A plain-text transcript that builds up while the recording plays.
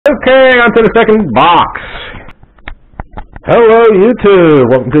Okay, on to the second box. Hello YouTube,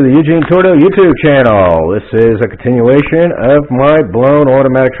 welcome to the Eugene Tordo YouTube channel. This is a continuation of my blown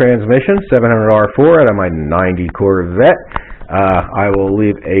automatic transmission 700R4 out of my 90 Corvette. I will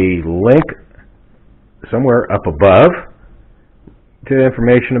leave a link somewhere up above to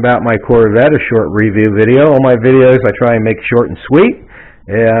information about my Corvette, a short review video. All my videos I try and make short and sweet.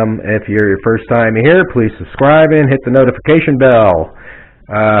 If you're your first time here, please subscribe and hit the notification bell.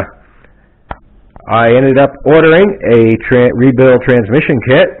 I ended up ordering a rebuild transmission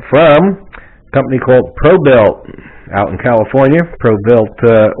kit from a company called ProBuilt out in California, ProBuilt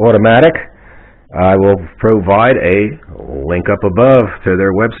Automatic. I will provide a link up above to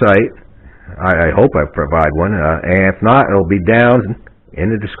their website. I hope I provide one, and if not, it'll be down in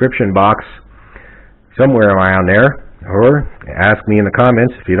the description box somewhere around there, or ask me in the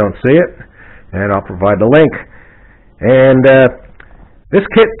comments if you don't see it, and I'll provide the link. And this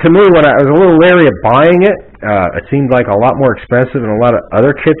kit, to me, when I was a little leery of buying it, it seemed like a lot more expensive than a lot of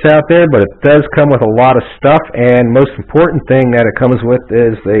other kits out there, but it does come with a lot of stuff, and most important thing that it comes with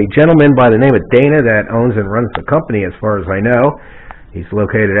is a gentleman by the name of Dana that owns and runs the company, as far as I know. He's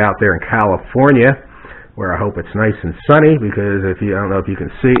located out there in California, where I hope it's nice and sunny, because I don't know if you can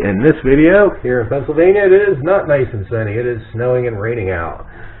see in this video, here in Pennsylvania, it is not nice and sunny. It is snowing and raining out.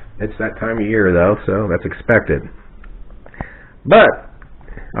 It's that time of year, though, so that's expected. But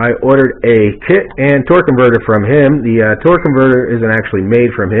I ordered a kit and torque converter from him. The torque converter isn't actually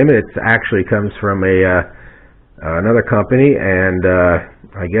made from him. It actually comes from another company, and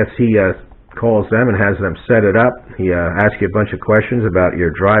I guess he calls them and has them set it up. He asks you a bunch of questions about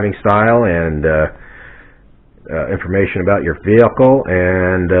your driving style and information about your vehicle,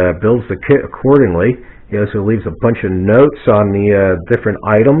 and builds the kit accordingly. He also leaves a bunch of notes on the different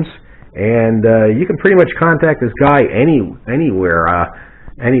items, and you can pretty much contact this guy anywhere,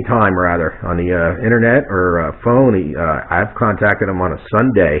 anytime rather, on the internet or phone. I've contacted him on a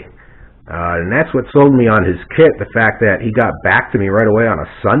Sunday, and that's what sold me on his kit, the fact that he got back to me right away on a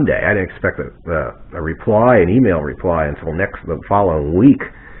Sunday. I didn't expect a reply, an email reply, until the following week.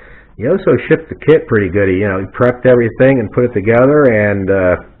 He also shipped the kit pretty good. He prepped everything and put it together, and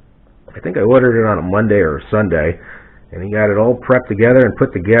I think I ordered it on a Monday or a Sunday, and he got it all prepped together and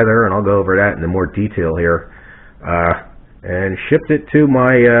put together, and I'll go over that in more detail here, and shipped it to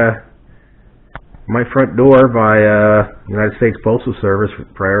my front door by United States Postal Service with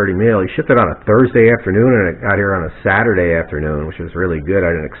priority mail. He shipped it on a Thursday afternoon, and it got here on a Saturday afternoon, which was really good. I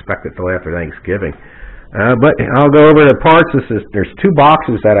didn't expect it till after Thanksgiving. But I'll go over the parts. There's two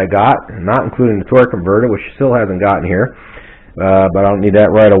boxes that I got, not including the torque converter, which still hasn't gotten here, but I don't need that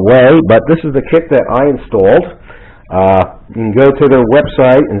right away. But this is the kit that I installed. You can go to their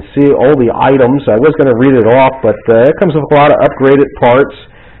website and see all the items. I was going to read it off, but it comes with a lot of upgraded parts,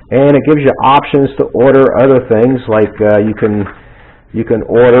 and it gives you options to order other things, like you can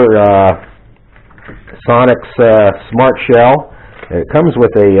order Sonic's Smart Shell. It comes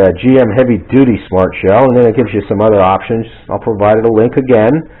with a GM Heavy Duty Smart Shell, and then it gives you some other options. I'll provide a link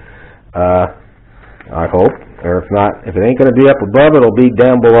again, I hope, or if not, if it ain't going to be up above, it'll be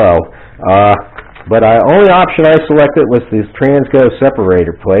down below. But the only option I selected was this Transgo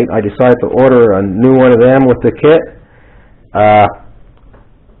separator plate. I decided to order a new one of them with the kit,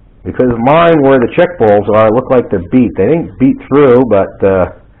 because mine, where the check bulbs are, look like they're beat. They didn't beat through, but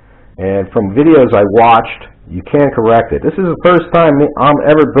and from videos I watched, you can correct it. This is the first time I'm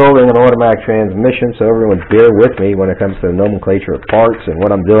ever building an automatic transmission, so everyone bear with me when it comes to the nomenclature of parts and what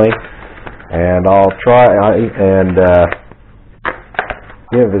I'm doing. And I'll try and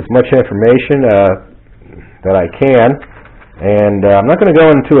give as much information that I can. And I'm not going to go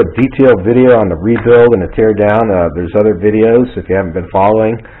into a detailed video on the rebuild and the tear down. There's other videos if you haven't been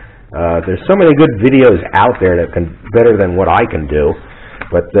following. There's so many good videos out there that can better than what I can do.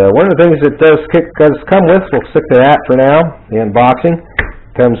 But one of the things it does come with, we'll stick to that for now, the unboxing.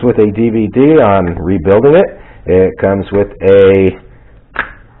 Comes with a DVD on rebuilding it. It comes with a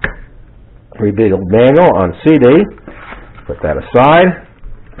rebuild manual on CD. Put that aside.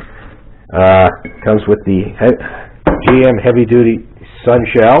 Comes with the GM Heavy Duty Sun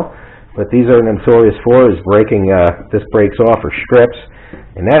Shell, but these are notorious for is breaking, this breaks off or strips,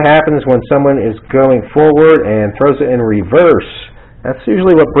 and that happens when someone is going forward and throws it in reverse. That's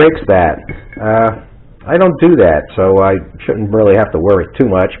usually what breaks that. I don't do that, so I shouldn't really have to worry too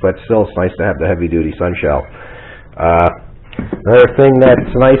much, but still it's nice to have the Heavy Duty Sun Shell. Another thing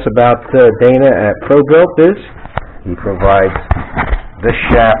that's nice about Dana at ProBuilt is he provides this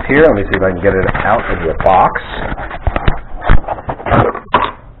shaft here. Let me see if I can get it out of the box.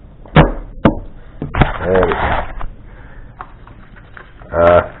 There we go.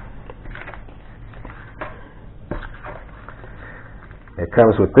 It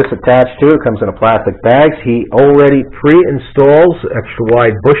comes with this attached to it. Comes in a plastic bag. He already pre-installs extra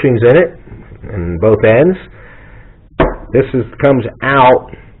wide bushings in it, in both ends. This comes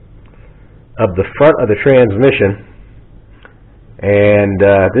out of the front of the transmission, and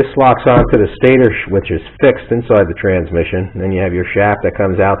this locks onto the stator, which is fixed inside the transmission. And then you have your shaft that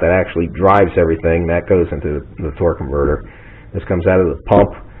comes out that actually drives everything. That goes into the torque converter. This comes out of the pump.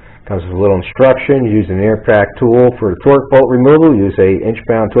 Comes with a little instruction. Use an impact tool for the torque bolt removal. Use a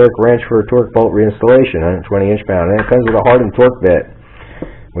inch-pound torque wrench for a torque bolt reinstallation, 120 inch-pound. And it comes with a hardened torque bit,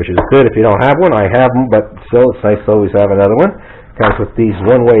 which is good if you don't have one. I have them, but still it's nice to always have another one. Comes with these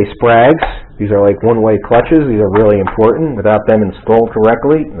one-way sprags. These are like one-way clutches. These are really important. Without them installed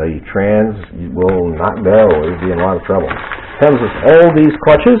correctly, the trans will not go. You'll be in a lot of trouble. Comes with all these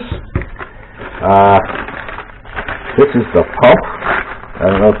clutches. This is the pump. I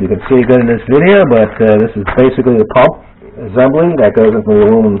don't know if you can see it good in this video, but this is basically the pump assembly that goes into the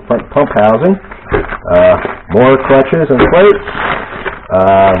aluminum front pump housing. More clutches and plates.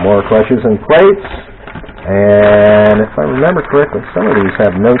 More clutches and plates. And if I remember correctly, some of these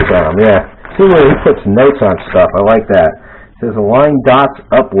have notes on them. Yeah. See where he puts notes on stuff. I like that. It says align dots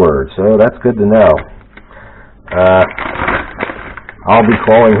upward, so that's good to know. I'll be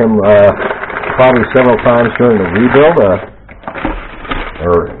calling him probably several times during the rebuild.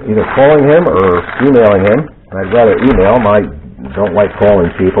 Or either calling him or emailing him. I'd rather email him. I don't like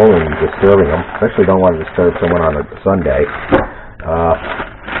calling people and disturbing them. Especially don't want to disturb someone on a Sunday.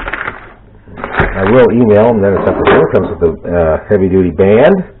 I will email him, then it's up to him. It comes with the heavy-duty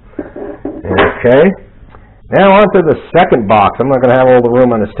band. Okay. Now on to the second box. I'm not going to have all the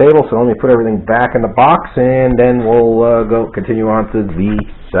room on this table, so let me put everything back in the box, and then we'll continue on to the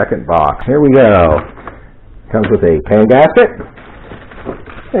second box. Here we go. Comes with a pan gasket.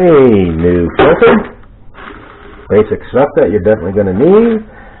 A new filter, basic stuff that you're definitely going to need.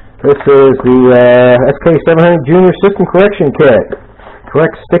 This is the SK700 Junior System Correction Kit.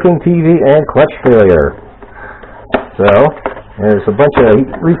 Correct sticking TV and clutch failure. So, there's a bunch of, he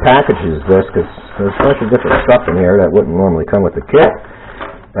repackages this because there's a bunch of different stuff in here that wouldn't normally come with the kit.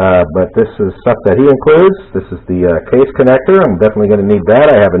 But this is stuff that he includes. This is the case connector. I'm definitely going to need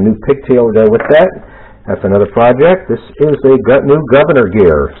that. I have a new pigtail to go with that. That's another project. This is a new governor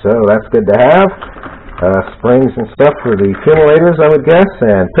gear, so that's good to have. Springs and stuff for the accumulators, I would guess,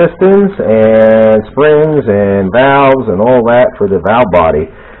 and pistons, and springs, and valves, and all that for the valve body.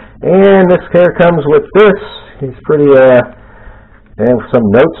 And this here comes with this. It's pretty, and some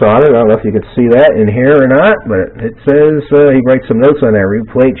notes on it. I don't know if you can see that in here or not, but it says, he writes some notes on there.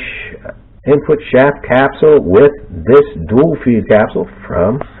 Replace input shaft capsule with this dual feed capsule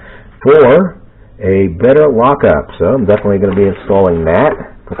for a better lockup. So I'm definitely going to be installing that.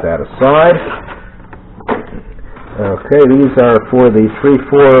 Put that aside. Okay, these are for the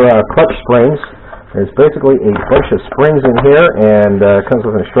 3/4 clutch springs. There's basically a bunch of springs in here, and comes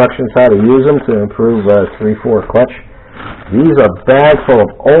with instructions how to use them to improve 3/4 clutch. These are bags full of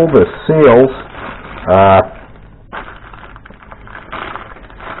all the seals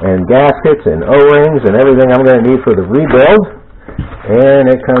and gaskets and O-rings and everything I'm going to need for the rebuild. And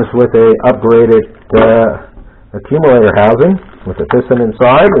it comes with a upgraded accumulator housing with a piston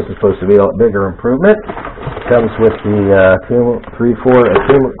inside. This is supposed to be a bigger improvement. It comes with the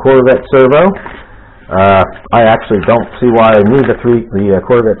 3/4 Corvette servo. I actually don't see why I need the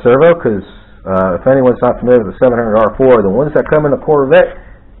Corvette servo, because if anyone's not familiar with the 700R4, the ones that come in the Corvette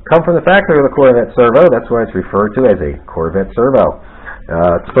come from the factory of the Corvette servo. That's why it's referred to as a Corvette servo.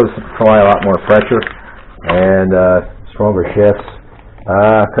 It's supposed to apply a lot more pressure and stronger shifts.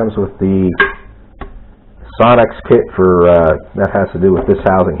 Comes with the Sonics kit for that has to do with this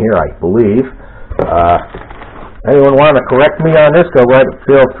housing here, I believe. Anyone want to correct me on this, go right,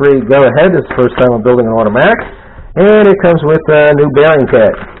 feel free, go ahead. This is the first time I'm building an automatic. And it comes with a new bearing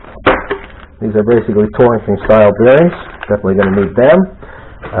kit. These are basically Torrington style bearings. Definitely going to need them.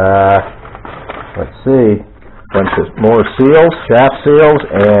 Let's see. Bunch of more seals, shaft seals,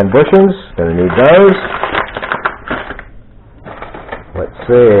 and bushings. Going to need those. Let's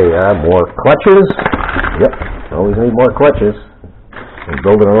see. More clutches. Yep. Always need more clutches. I'm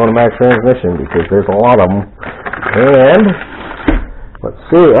building an automatic transmission because there's a lot of them. And let's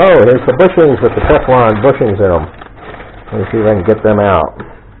see. Oh, here's the bushings with the Teflon bushings in them. Let me see if I can get them out.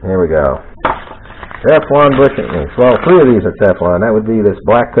 There we go. Teflon bushings. Well, 3 of these are Teflon. That would be this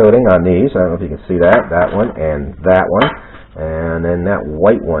black coating on these. I don't know if you can see that. That one and that one. And then that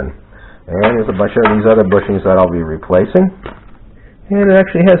white one. And there's a bunch of these other bushings that I'll be replacing. And it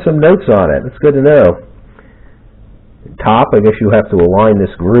actually has some notes on it. It's good to know. Top, I guess you have to align this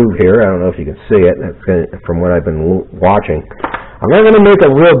groove here. I don't know if you can see it. That's from what I've been watching. I'm not going to make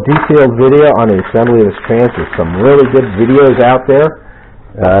a real detailed video on the assembly of this trans. There's some really good videos out there,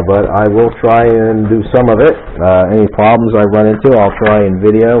 but I will try and do some of it. Any problems I run into, I'll try and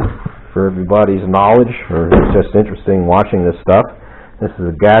video for everybody's knowledge, or it's just interesting watching this stuff. This is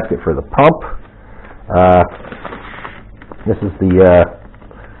a gasket for the pump. This is the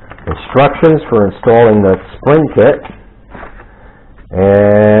instructions for installing the spring kit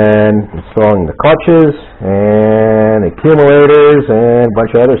and installing the clutches and accumulators and a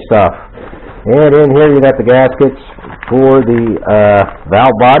bunch of other stuff. And in here you got the gaskets for the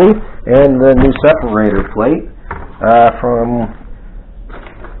valve body and the new separator plate. From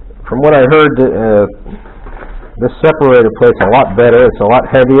what I heard, this separator plate's a lot better. It's a lot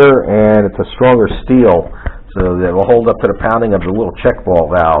heavier and it's a stronger steel, so that will hold up to the pounding of the little check ball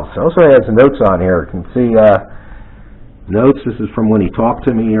valves. It also has notes on here. You can see notes. This is from when he talked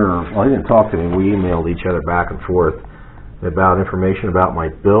to me, or well, he didn't talk to me. We emailed each other back and forth about information about my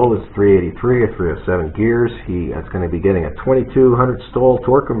build. It's 383 or 307 gears. It's going to be getting a 2200 stall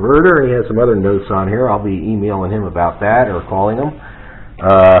torque converter, and he has some other notes on here. I'll be emailing him about that or calling him.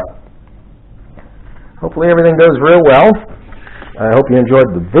 Hopefully everything goes real well. I hope you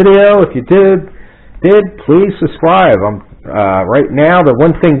enjoyed the video. If you did, please subscribe. Right now, the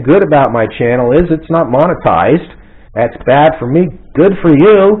one thing good about my channel is it's not monetized. That's bad for me, good for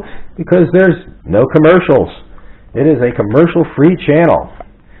you, because there's no commercials. It is a commercial-free channel.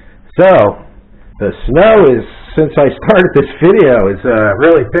 So, the snow is, since I started this video, is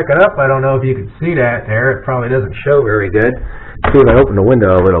really picking up. I don't know if you can see that there. It probably doesn't show very good. See if I open the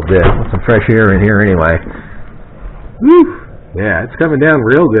window a little bit. Put some fresh air in here anyway. Woo! Yeah, it's coming down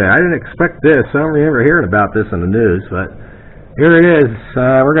real good. I didn't expect this. I don't remember hearing about this on the news, but here it is.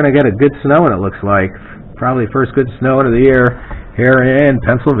 We're going to get a good snowing, it looks like. Probably first good snowing of the year here in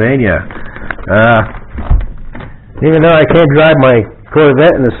Pennsylvania. Even though I can't drive my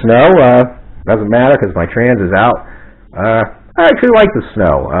Corvette in the snow, doesn't matter because my trans is out. I actually like the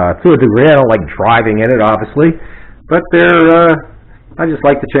snow. To a degree, I don't like driving in it, obviously. But I just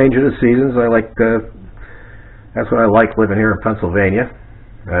like the change of the seasons. That's what I like living here in Pennsylvania.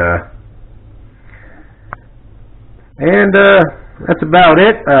 That's about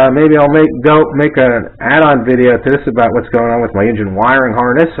it. Maybe I'll make an add-on video to this about what's going on with my engine wiring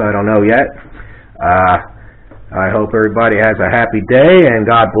harness. I don't know yet. I hope everybody has a happy day, and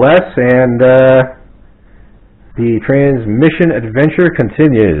God bless, and the transmission adventure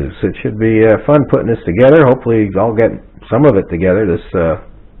continues. It should be fun putting this together. Hopefully I'll get some of it together this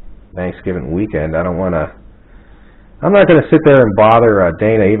Thanksgiving weekend. I'm not going to sit there and bother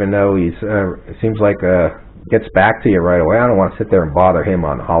Dana, even though it seems like gets back to you right away. I don't want to sit there and bother him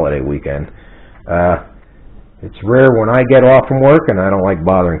on holiday weekend. It's rare when I get off from work, and I don't like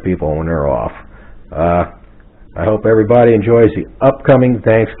bothering people when they're off. I hope everybody enjoys the upcoming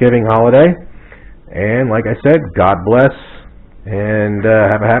Thanksgiving holiday. And like I said, God bless, and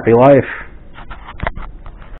have a happy life.